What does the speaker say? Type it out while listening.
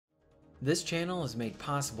This channel is made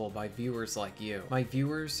possible by viewers like you. My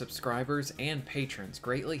viewers, subscribers, and patrons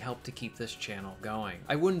greatly help to keep this channel going.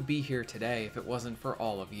 I wouldn't be here today if it wasn't for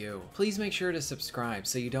all of you. Please make sure to subscribe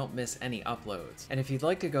so you don't miss any uploads. And if you'd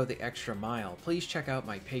like to go the extra mile, please check out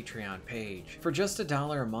my Patreon page. For just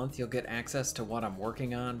 $1 a month, you'll get access to what I'm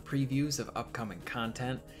working on, previews of upcoming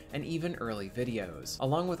content, and even early videos,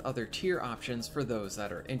 along with other tier options for those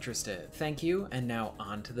that are interested. Thank you, and now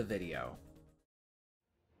on to the video.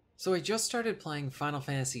 So I just started playing Final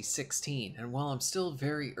Fantasy XVI, and while I'm still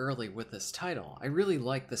very early with this title, I really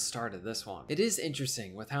like the start of this one. It is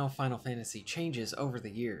interesting with how Final Fantasy changes over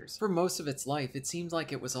the years. For most of its life, it seemed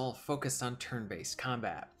like it was all focused on turn-based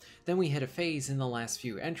combat. Then we hit a phase in the last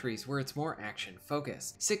few entries where it's more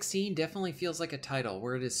action-focused. 16 definitely feels like a title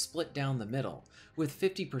where it is split down the middle, with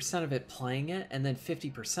 50% of it playing it and then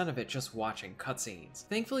 50% of it just watching cutscenes.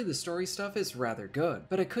 Thankfully the story stuff is rather good,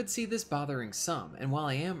 but I could see this bothering some, and while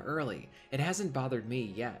I am early, it hasn't bothered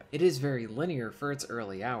me yet. It is very linear for its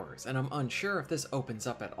early hours, and I'm unsure if this opens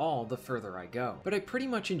up at all the further I go, but I pretty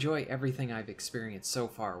much enjoy everything I've experienced so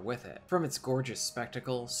far with it. From its gorgeous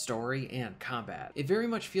spectacle, story, and combat, it very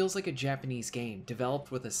much feels like a Japanese game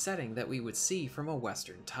developed with a setting that we would see from a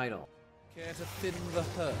Western title. Care to thin the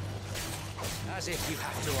herd? As if you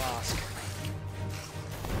have to ask.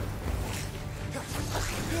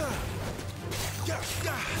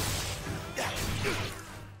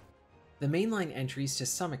 The mainline entries to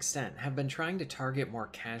some extent have been trying to target more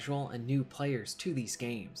casual and new players to these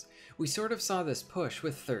games. We sort of saw this push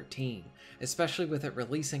with 13, especially with it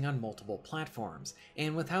releasing on multiple platforms,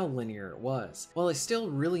 and with how linear it was. While I still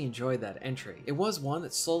really enjoyed that entry, it was one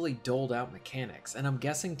that slowly doled out mechanics, and I'm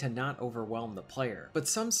guessing to not overwhelm the player. But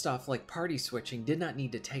some stuff like party switching did not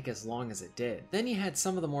need to take as long as it did. Then you had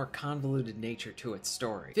some of the more convoluted nature to its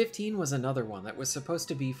story. 15 was another one that was supposed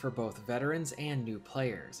to be for both veterans and new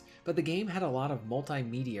players, but the game had a lot of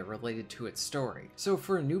multimedia related to its story, so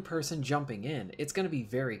for a new person jumping in, it's going to be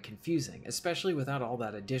very confusing, especially without all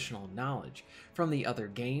that additional knowledge from the other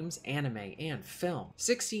games, anime, and film.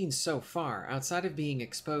 16 so far, outside of being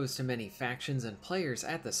exposed to many factions and players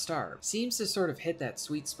at the start, seems to sort of hit that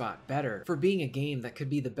sweet spot better for being a game that could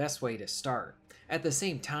be the best way to start. At the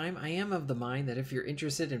same time, I am of the mind that if you're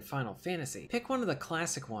interested in Final Fantasy, pick one of the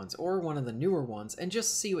classic ones or one of the newer ones and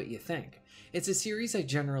just see what you think. It's a series I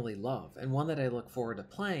generally love, and one that I look forward to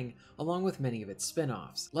playing, along with many of its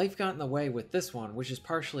spin-offs. Life got in the way with this one, which is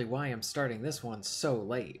partially why I'm starting this one so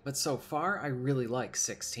late, but so far I really like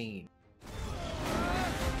 16. I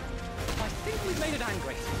think we made it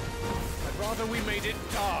angry. I'd rather we made it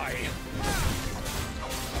die.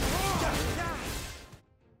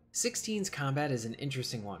 16's combat is an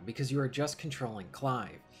interesting one because you are just controlling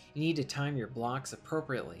Clive. You need to time your blocks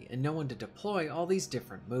appropriately and know when to deploy all these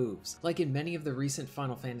different moves. Like in many of the recent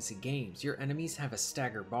Final Fantasy games, your enemies have a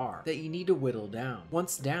stagger bar that you need to whittle down.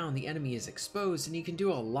 Once down, the enemy is exposed and you can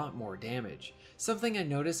do a lot more damage. Something I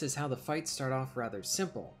notice is how the fights start off rather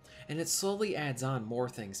simple, and it slowly adds on more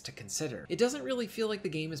things to consider. It doesn't really feel like the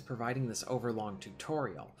game is providing this overlong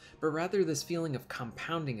tutorial, but rather this feeling of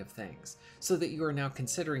compounding of things, so that you are now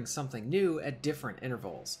considering something new at different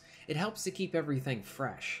intervals. It helps to keep everything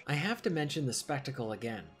fresh. I have to mention the spectacle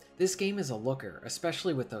again. This game is a looker,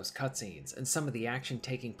 especially with those cutscenes and some of the action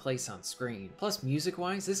taking place on screen. Plus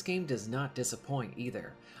music-wise, this game does not disappoint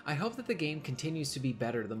either. I hope that the game continues to be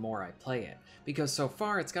better the more I play it, because so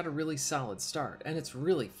far it's got a really solid start, and it's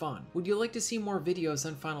really fun. Would you like to see more videos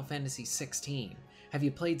on Final Fantasy XVI? Have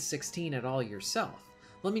you played 16 at all yourself?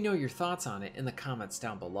 Let me know your thoughts on it in the comments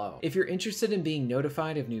down below. If you're interested in being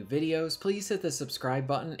notified of new videos, please hit the subscribe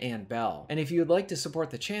button and bell. And if you would like to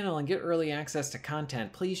support the channel and get early access to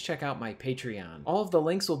content, please check out my Patreon. All of the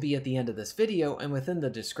links will be at the end of this video and within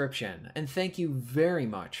the description. And thank you very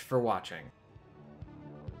much for watching.